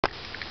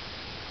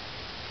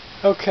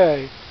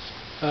Okay,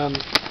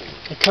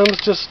 it comes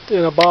just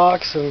in a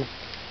box, and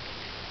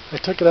I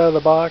took it out of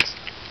the box.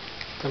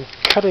 I'm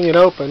cutting it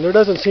open. There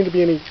doesn't seem to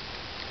be any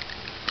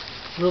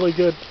really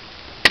good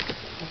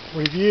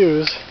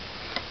reviews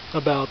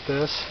about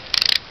this.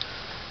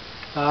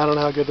 I don't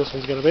know how good this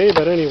one's going to be,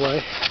 but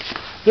anyway,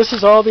 this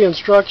is all the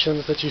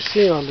instructions that you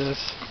see on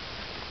this.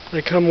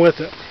 They come with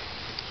it.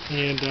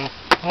 And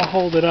I'll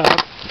hold it up.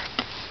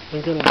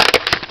 I'm going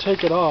to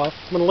take it off.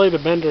 I'm going to lay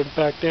the bender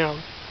back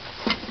down.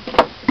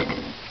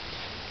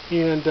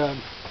 And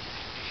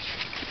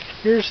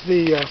here's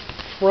the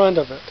front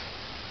of it.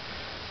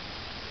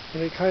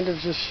 And it kind of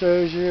just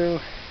shows you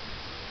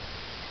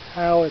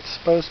how it's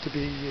supposed to be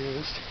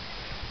used.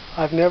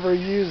 I've never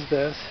used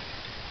this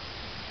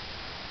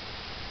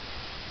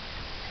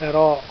at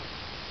all.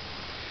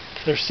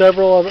 There's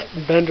several other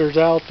benders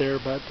out there,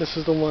 but this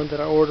is the one that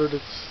I ordered.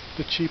 It's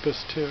the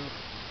cheapest too.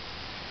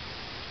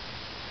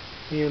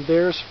 And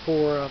there's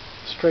for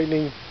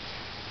straightening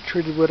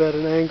treated wood at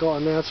an angle,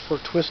 and that's for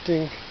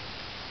twisting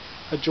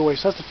a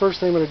joist. That's the first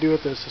thing I'm going to do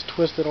with this, is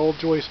twist that old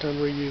joist I'm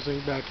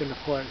reusing back into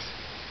place.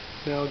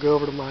 Now I'll go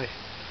over to my